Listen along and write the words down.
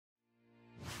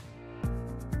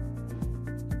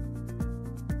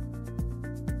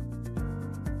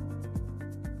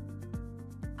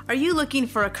Are you looking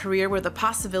for a career where the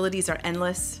possibilities are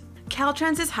endless?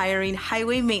 Caltrans is hiring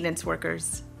highway maintenance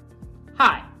workers.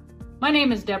 Hi, my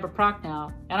name is Deborah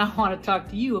Prochnow, and I want to talk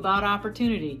to you about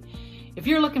opportunity. If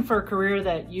you're looking for a career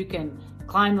that you can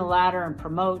climb the ladder and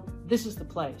promote, this is the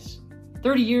place.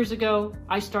 30 years ago,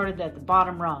 I started at the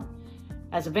bottom rung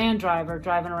as a van driver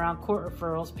driving around court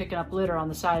referrals picking up litter on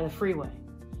the side of the freeway.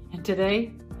 And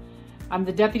today, I'm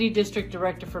the Deputy District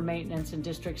Director for Maintenance in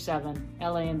District 7,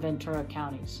 LA and Ventura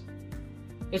counties.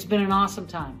 It's been an awesome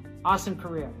time, awesome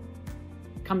career.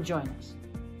 Come join us.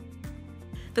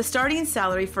 The starting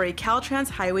salary for a Caltrans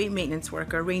highway maintenance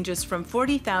worker ranges from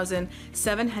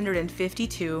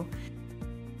 $40,752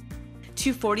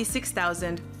 to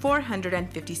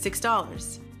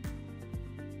 $46,456.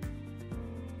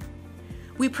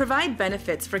 We provide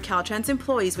benefits for Caltrans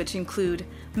employees which include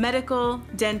medical,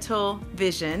 dental,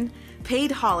 vision,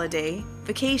 paid holiday,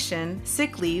 vacation,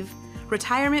 sick leave,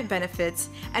 retirement benefits,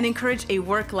 and encourage a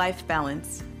work-life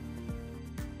balance.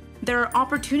 There are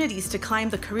opportunities to climb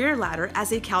the career ladder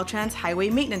as a Caltrans highway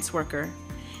maintenance worker.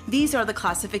 These are the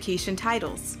classification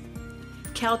titles: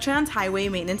 Caltrans Highway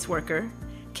Maintenance Worker,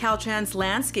 Caltrans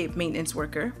Landscape Maintenance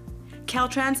Worker,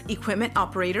 Caltrans Equipment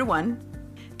Operator 1,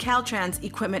 Caltrans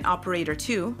Equipment Operator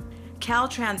 2,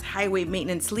 Caltrans Highway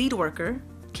Maintenance Lead Worker,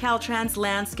 Caltrans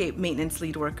Landscape Maintenance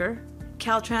Lead Worker,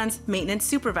 Caltrans Maintenance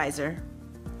Supervisor.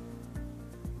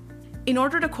 In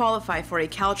order to qualify for a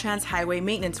Caltrans highway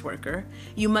maintenance worker,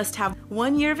 you must have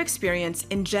 1 year of experience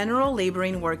in general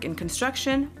laboring work in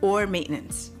construction or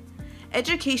maintenance.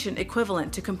 Education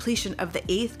equivalent to completion of the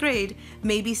 8th grade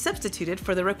may be substituted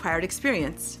for the required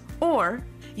experience, or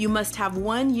you must have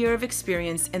 1 year of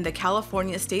experience in the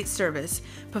California State Service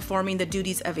performing the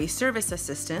duties of a service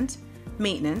assistant,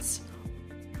 maintenance.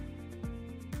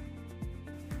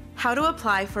 How to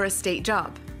apply for a state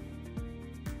job.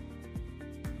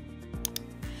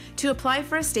 To apply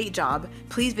for a state job,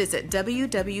 please visit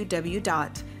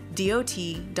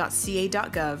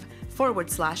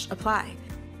www.dot.ca.gov/apply.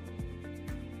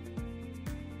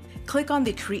 Click on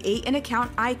the Create an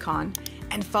Account icon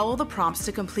and follow the prompts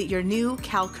to complete your new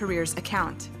CalCareers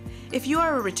account. If you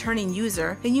are a returning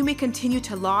user, then you may continue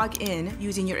to log in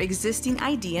using your existing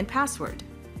ID and password.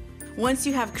 Once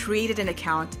you have created an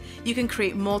account, you can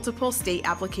create multiple state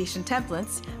application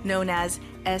templates known as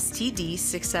STD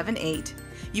 678.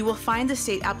 You will find the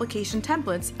state application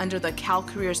templates under the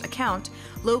CalCareers account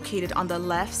located on the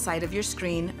left side of your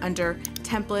screen under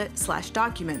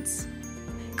Template/Documents.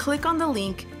 Click on the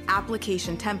link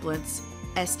Application Templates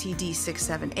STD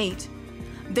 678.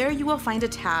 There you will find a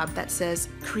tab that says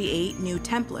Create New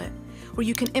Template, where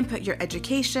you can input your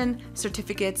education,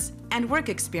 certificates, and work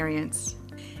experience.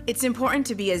 It's important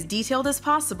to be as detailed as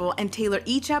possible and tailor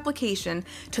each application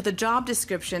to the job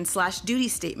description/duty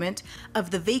statement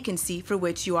of the vacancy for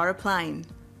which you are applying.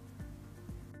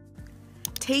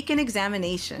 Take an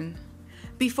examination.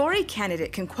 Before a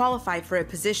candidate can qualify for a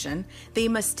position, they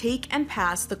must take and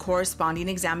pass the corresponding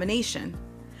examination.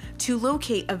 To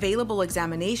locate available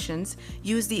examinations,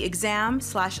 use the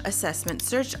Exam/Assessment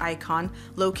search icon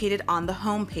located on the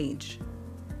home page.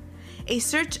 A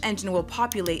search engine will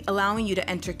populate, allowing you to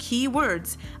enter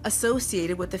keywords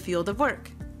associated with the field of work.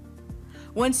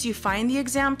 Once you find the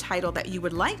exam title that you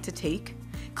would like to take,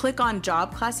 click on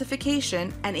Job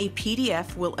Classification and a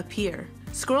PDF will appear.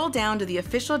 Scroll down to the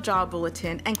official job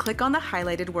bulletin and click on the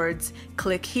highlighted words,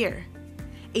 "Click here."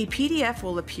 A PDF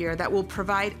will appear that will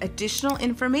provide additional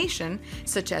information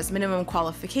such as minimum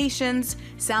qualifications,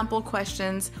 sample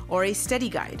questions, or a study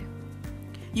guide.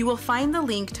 You will find the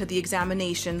link to the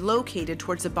examination located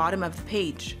towards the bottom of the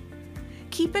page.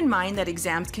 Keep in mind that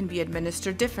exams can be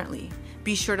administered differently.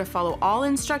 Be sure to follow all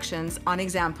instructions on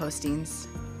exam postings.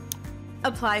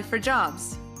 Apply for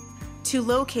jobs. To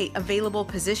locate available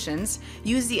positions,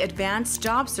 use the Advanced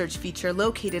Job Search feature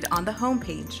located on the home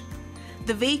page.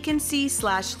 The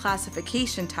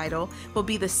vacancy/classification title will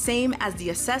be the same as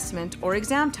the assessment or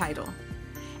exam title.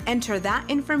 Enter that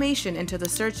information into the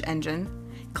search engine,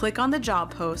 click on the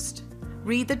job post,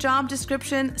 read the job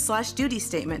description/duty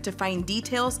statement to find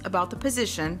details about the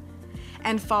position,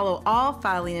 and follow all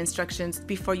filing instructions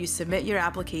before you submit your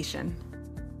application.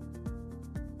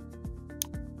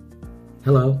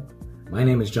 Hello, my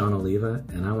name is John Oliva,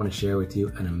 and I want to share with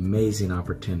you an amazing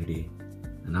opportunity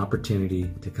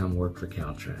to come work for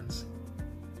Caltrans.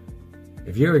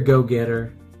 If you're a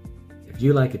go-getter, if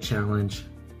you like a challenge,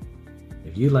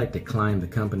 if you like to climb the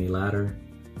company ladder,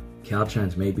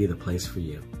 Caltrans may be the place for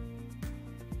you.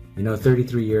 You know,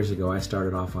 33 years ago I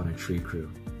started off on a tree crew,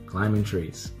 climbing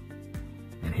trees.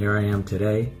 And here I am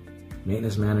today,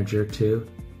 maintenance manager 2,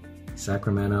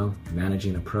 Sacramento,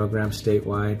 managing a program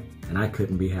statewide and I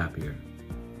couldn't be happier.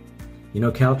 You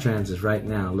know, Caltrans is right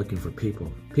now looking for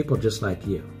people just like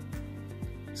you.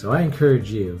 So I encourage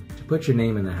you to put your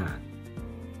name in the hat.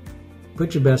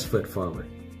 Put your best foot forward.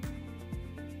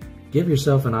 Give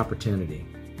yourself an opportunity.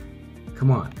 Come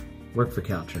on, work for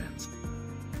Caltrans.